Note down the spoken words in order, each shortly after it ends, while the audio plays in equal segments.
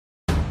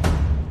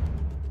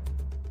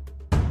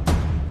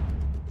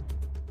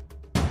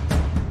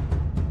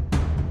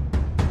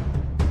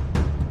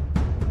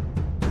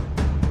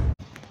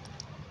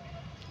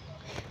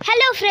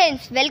Hello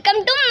friends, welcome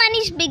to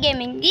Manish B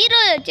gaming.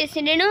 ఈరోజు వచ్చేసి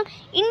నేను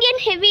ఇండియన్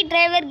హెవీ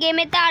డ్రైవర్ గేమ్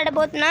అయితే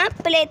ఆడబోతున్నా.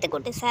 ప్లే అయితే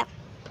కొట్టేసా.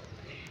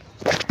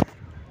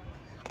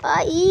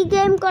 ఈ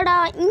గేమ్ కూడా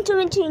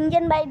ఇంచుమించు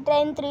ఇండియన్ బైక్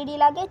డ్రైవ్ 3D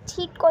లాగే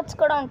చీట్ కోడ్స్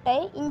కూడా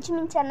ఉంటాయి.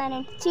 ఇంచుమించు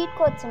అన్నానంటే చీట్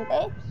కోడ్స్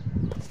ఉంటాయి.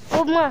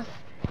 ఉమ్మా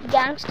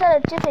గ్యాంగ్స్టర్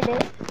వచ్చేసాడు.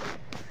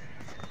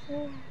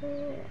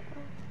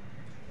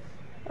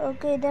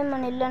 ఓకే, ఇదే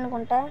మన ఇల్లు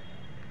అనుకుంటా.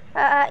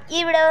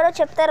 ఈవిడెవరో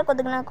చెప్తారా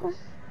కొద్దిగా నాకు?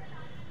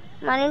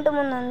 మన ఇంటి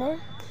ముందు ఉంది.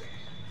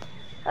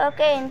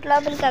 ఓకే, ఇంటి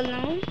లోపలికి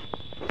వెళ్దాము.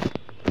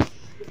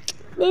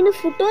 నేను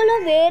ఫోటోలో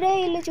వేరే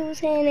ఇల్లు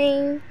చూసాను.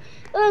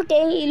 ఓకే,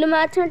 ఇల్లు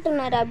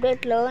మార్చినట్టున్నారు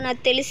అప్డేట్లో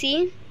నాకు తెలిసి.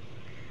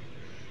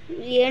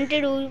 ఏంటి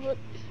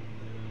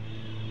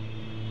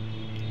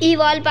ఈ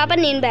వాల్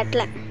పేపర్ నేను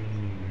పెట్టలే.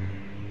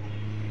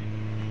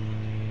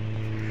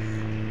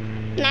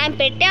 నేను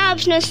పెట్టే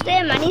ఆప్షన్ వస్తే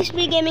మనీష్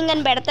బి గేమింగ్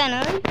అని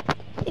పెడతాను.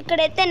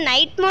 ఇక్కడైతే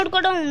నైట్ మోడ్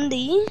కూడా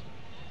ఉంది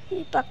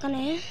ఈ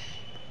పక్కనే.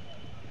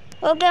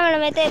 ఓకే,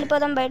 మనం అయితే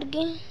వెళ్ళిపోదాం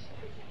బయటికి.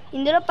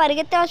 ఇందులో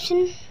పరిగెత్తే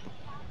ఆప్షన్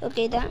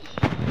ఓకే, ఇదా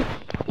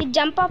ఇది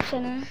జంప్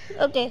ఆప్షన్.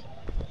 ఓకే,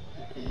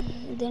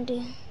 ఇదేంటి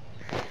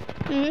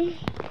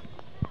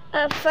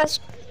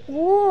ఫస్ట్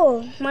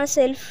మా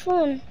సెల్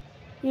ఫోన్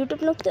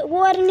యూట్యూబ్ నొక్కితే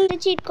అన్ని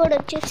చీట్ కోడ్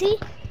వచ్చేసి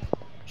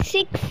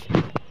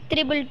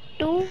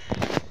 622.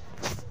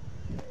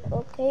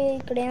 ఓకే,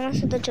 ఇక్కడ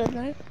ఏమొస్తుందో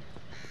చూద్దాం.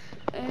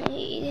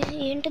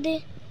 ఏంటిది?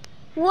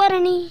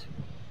 అని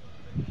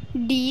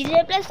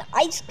DJ plus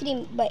ice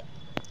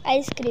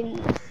cream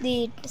the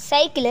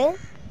cycle.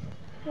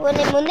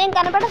 నేను ముందేం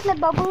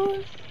కనపడట్లేదు బాబు.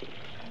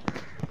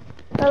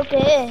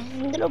 ఓకే,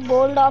 ఇందులో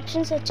బోల్డ్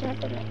ఆప్షన్స్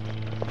వచ్చినట్టున్నాయి.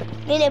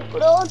 నేను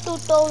ఎప్పుడో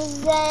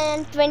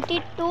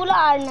 2022లో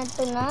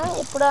ఆడినట్టున్నా.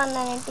 ఎప్పుడో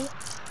అన్నానేంటి,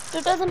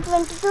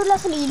 2022లో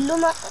అసలు ఇల్లు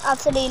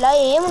అసలు ఇలా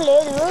ఏం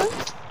లేదు.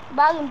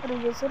 బాగా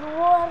ఇంప్రూవ్ చేశారు.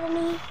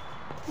 అని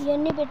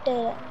ఇవన్నీ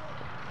పెట్టారు.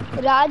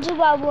 రాజు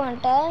బాబు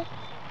అంట.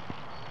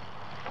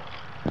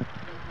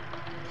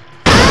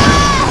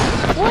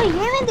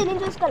 ఏమైంది?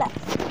 నేను చూసుకోలే.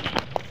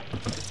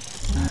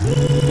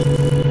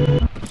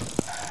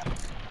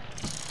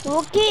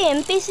 ఓకే,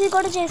 ఎంపీసీ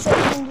కూడా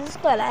చేశారు, నేను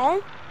చూసుకోవాలా?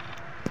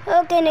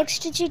 ఓకే,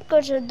 నెక్స్ట్ చీట్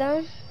కోడ్ చూద్దాం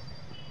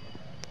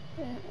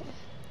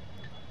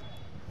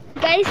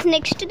గైస్.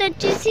 నెక్స్ట్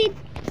వచ్చేసి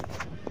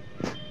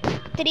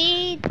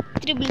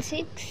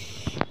 3666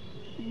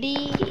 D.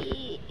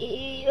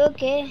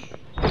 Okay,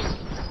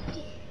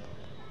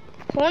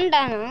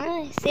 హోండానా?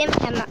 Same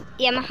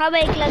Yamaha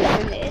bike లాగా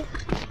ఉంది.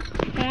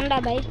 Honda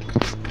bike.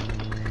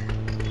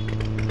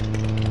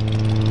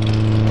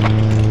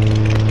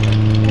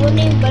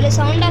 భలే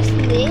సౌండ్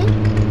వస్తుంది.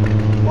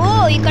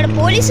 ఇక్కడ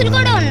పోలీసులు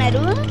కూడా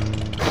ఉన్నారు.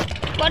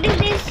 What is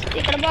this?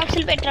 ఇక్కడ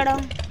బాక్సులు పెట్టడం.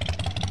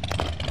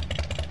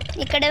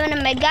 ఇక్కడ ఏమైనా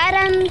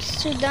మెగారామ్స్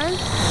చూద్దాం.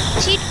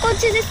 చీట్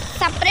కోడ్స్ అయితే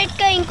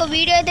సపరేట్గా ఇంకో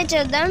వీడియో అయితే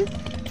చూద్దాం.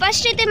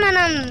 ఫస్ట్ అయితే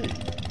మనం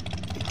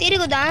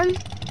తిరుగుదాం.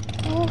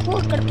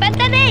 ఇక్కడ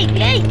పెద్దదే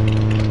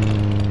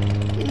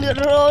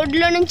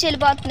రోడ్లో నుంచి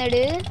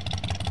వెళ్ళిపోతున్నాడు.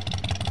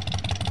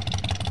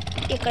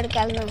 ఇక్కడికి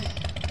వెళ్దాం.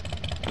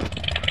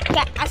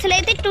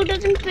 అసలైతే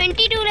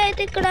 2022లో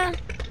అయితే ఇక్కడ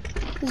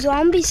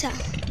జాంబీసా?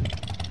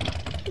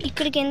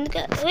 ఇక్కడికి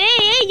ఎందుకు?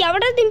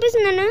 ఎవడో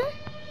దింపేసిందన్న.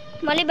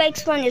 మళ్ళీ బైక్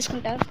స్పాన్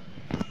చేసుకుంటా.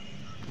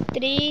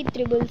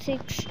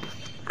 3666.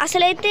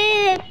 అసలైతే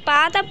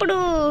పాతప్పుడు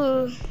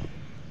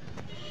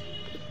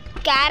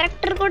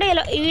క్యారెక్టర్ కూడా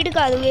ఇలా వీడు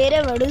కాదు,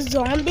 వేరే వాడు.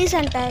 జాంబీస్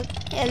అంట.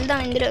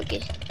 వెళ్దాం ఇందులోకి.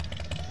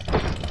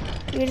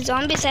 వీడు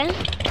జాంబీసా?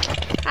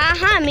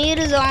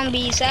 మీరు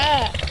జాంబీసా?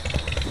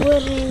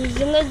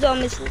 నిజంగా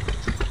జాంబీస్.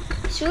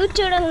 షూట్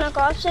చేయడానికి నాకు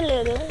ఆప్షన్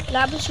లేదు.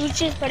 లోపల షూట్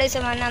చేసి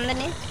పడేసామని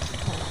అందరినీ.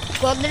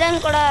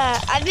 కొద్దడానికి కూడా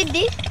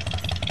అవిద్ది.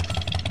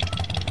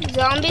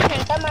 జాంబీస్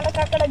అంట. మనకు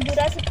అక్కడ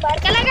జురాసిక్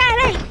పార్క్ అలాగా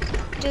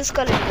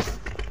చూసుకోలేదు.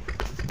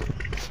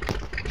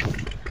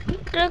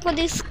 ఇక్కడ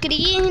కొద్దిగా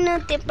స్క్రీన్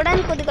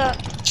తిప్పడానికి కొద్దిగా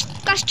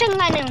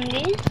కష్టంగానే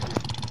ఉంది.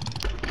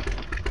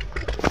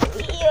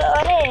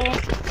 అరే,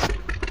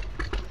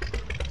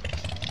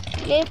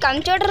 నేను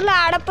కంప్యూటర్లో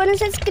ఆడకపోయినా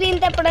సరే స్క్రీన్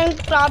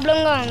తిప్పడానికి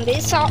ప్రాబ్లంగా ఉంది.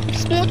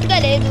 స్మూత్గా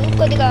లేదు.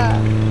 కొద్దిగా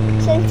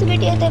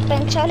సెన్సిటివిటీ అయితే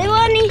పెంచాలి.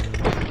 అని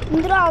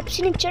ఇందులో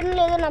ఆప్షన్ ఇచ్చడం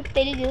లేదో నాకు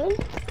తెలీదు.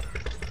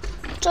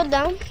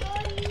 చూద్దాం.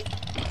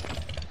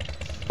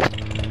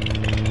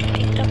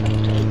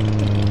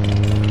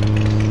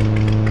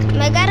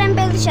 మెగారామ్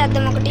పేరు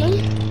చేద్దాం ఒకటి.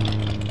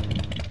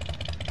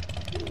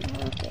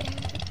 ఓకే,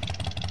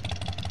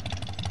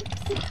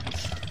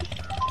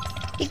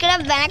 ఇక్కడ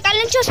వెనకాల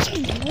నుంచి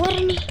వస్తుంది.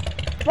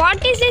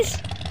 What is this?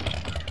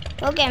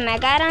 Okay,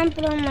 mega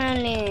ర్యాంప్లో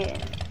మనల్ని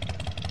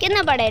కింద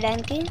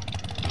పడేయడానికి.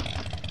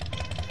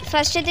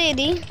 ఫస్ట్ అయితే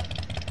ఇది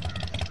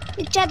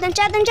చేద్దాం.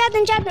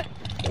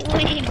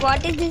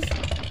 What is this?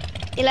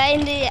 ఇలా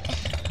అయింది.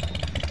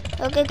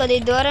 ఓకే,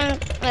 కొద్దిగా దూరం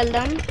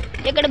వెళ్దాం.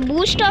 ఇక్కడ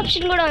బూస్ట్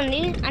ఆప్షన్ కూడా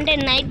ఉంది, అంటే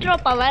nitro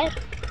power.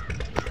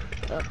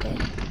 Okay,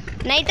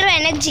 nitro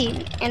energy.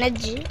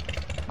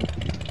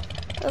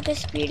 Okay,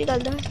 స్పీడ్కి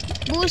వెళ్దాం.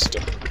 బూస్ట్.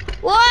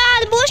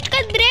 అది బూస్ట్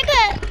కాదు, బ్రేక్.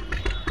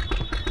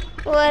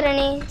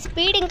 ఓరని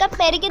స్పీడ్ ఇంకా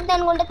పెరిగిద్ది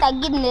అనుకుంటే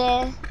తగ్గింది.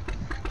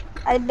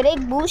 అది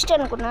బ్రేక్ బూస్ట్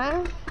అనుకున్నా.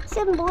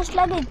 సేమ్ బూస్ట్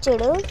లాగా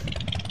ఇచ్చాడు.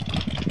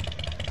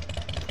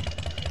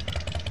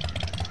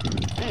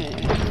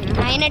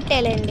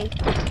 అయినట్టేలేండి.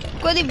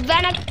 కొద్ది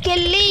వెనక్కి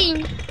వెళ్ళి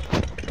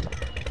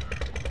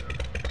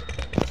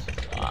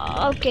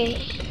ఓకే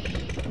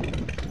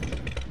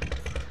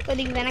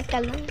కొద్దిగా వెనక్కి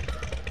వెళ్దాం.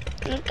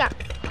 ఇంకా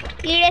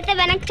వీడైతే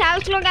వెనక్కి చాలా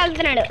స్లోగా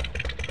వెళ్తున్నాడు.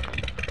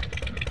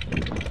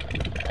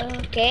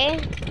 ఓకే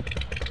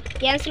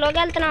ఏం స్లోగా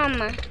వెళ్తున్నావు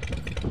అమ్మా?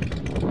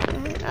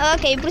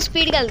 ఓకే ఇప్పుడు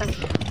స్పీడ్గా వెళ్దాం.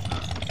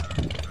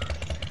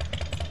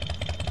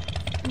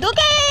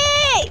 దూకే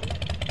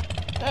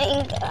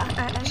ఇంకా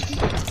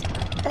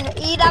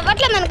ఇది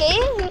అవ్వట్లే మనకి.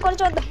 ఇంకోటి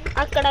చూద్దాం.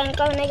 అక్కడ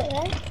ఇంకా ఉన్నాయి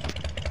కదా,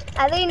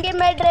 అదే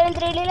ఇండియన్ బై డ్రైవింగ్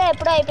 3Dలో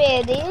ఎప్పుడూ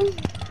అయిపోయేది.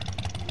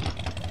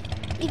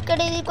 ఇక్కడ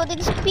ఇది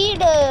కొద్దిగా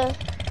స్పీడ్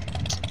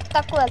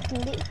తక్కువ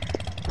అవుతుంది,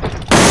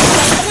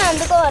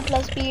 అందుకోవట్లే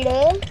స్పీడ్.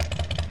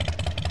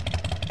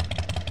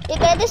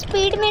 ఇక్కడైతే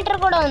స్పీడ్ మీటర్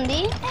కూడా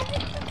ఉంది.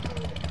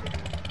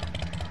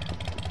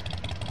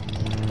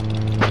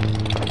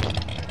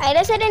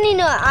 అయినా సరే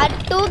నేను ఆ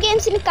 2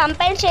 గేమ్స్ని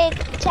కంపేర్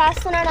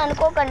చేస్తున్నాను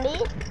అనుకోకండి.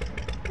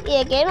 ఏ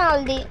గేమ్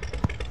వాళ్ళది.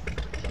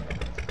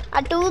 ఆ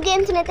 2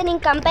 గేమ్స్ని అయితే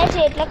నేను కంపేర్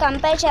చేయట్లే,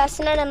 కంపేర్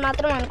చేస్తున్నానని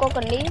మాత్రం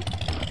అనుకోకండి.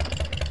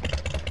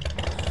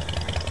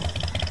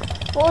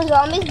 ఓ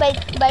జాంబీస్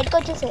బయటకు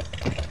వచ్చేసాయి.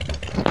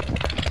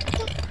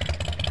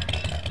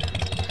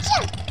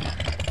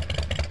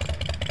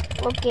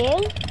 ఓకే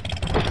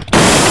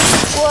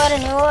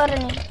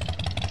ఓరని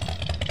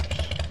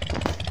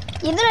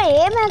ఇందులో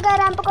ఏ మెగా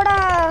ర్యాంప్ కూడా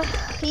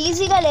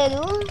ఈజీగా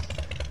లేదు,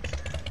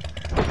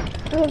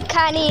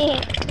 కానీ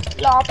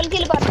లోపలికి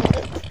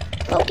వెళ్ళిపోతుంది.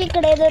 ఓకే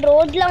ఇక్కడ ఏదో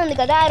రోడ్లో ఉంది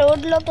కదా, ఆ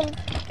రోడ్లోకి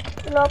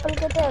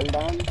లోపలికి అయితే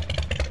వెళ్దాం.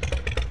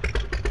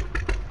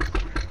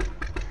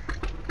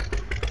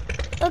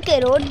 ఓకే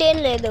రోడ్ ఏం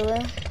లేదు.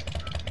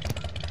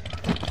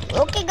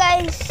 ఓకే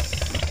గైస్,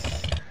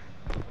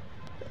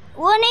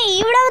 ఓనే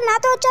ఈవిడ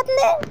నాతో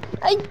వచ్చేస్తుంది.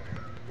 అయ్యి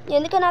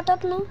ఎందుకు నాతో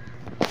వస్తున్నావు?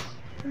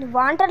 ఇది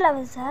వాంటర్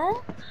లెవెల్సా?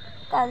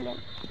 కాదులే.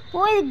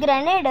 ఓ ఇది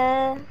grenade.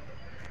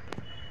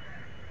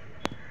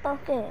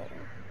 Okay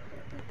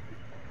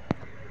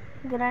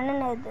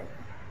grenade.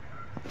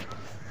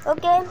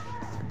 Okay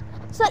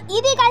so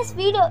ఇది గైస్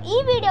వీడియో. ఈ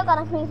వీడియో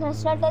కనుక మీకు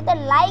నచ్చినట్లయితే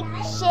like,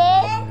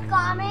 share,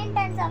 comment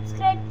and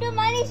subscribe to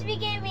Manish we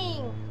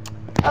gaming.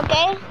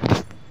 Okay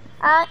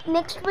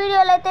next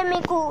వీడియోలో అయితే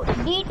మీకు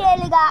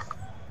డీటెయిల్గా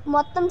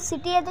మొత్తం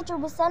సిటీ అయితే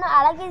చూపిస్తాను,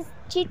 అలాగే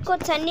చీట్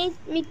కోడ్స్ అన్నీ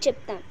మీకు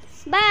చెప్తాను.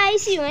 Bye,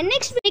 see you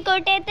next video.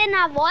 అయితే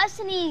నా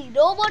వాయిస్ని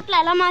రోబోట్లో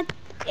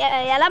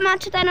ఎలా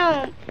మార్చుతానో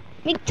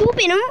మీకు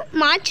చూపిను,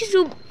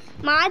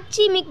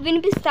 మార్చి మీకు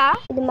వినిపిస్తా.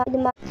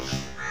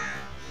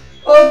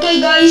 ఓకే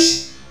గైస్,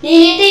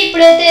 నేనైతే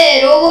ఇప్పుడైతే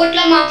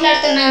రోబోట్లో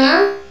మాట్లాడితే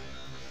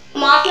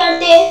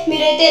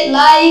మీరైతే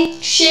like,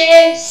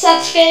 share,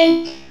 subscribe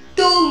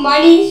to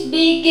Manish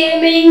we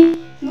gaming.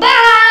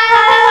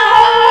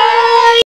 Bye.